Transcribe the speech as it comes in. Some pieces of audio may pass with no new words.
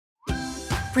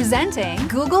Presenting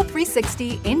Google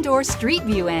 360 Indoor Street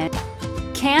View in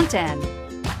Canton.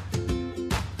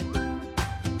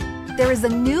 There is a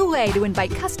new way to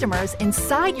invite customers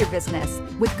inside your business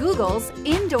with Google's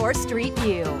Indoor Street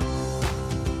View.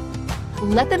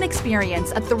 Let them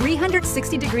experience a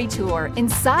 360-degree tour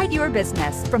inside your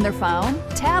business from their phone,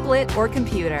 tablet, or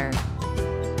computer.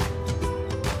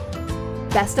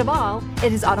 Best of all,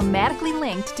 it is automatically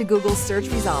linked to Google's search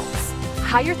results.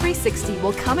 Hire 360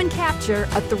 will come and capture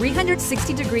a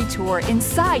 360-degree tour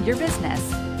inside your business.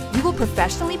 We will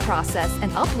professionally process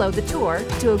and upload the tour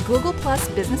to a Google Plus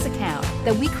business account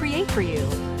that we create for you.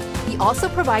 We also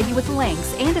provide you with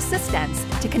links and assistance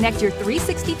to connect your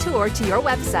 360 tour to your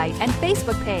website and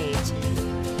Facebook page.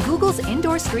 Google's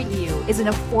Indoor Street View is an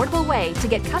affordable way to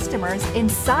get customers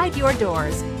inside your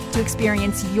doors to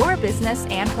experience your business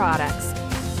and products.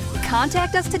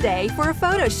 Contact us today for a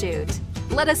photo shoot.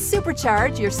 Let us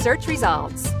supercharge your search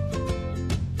results.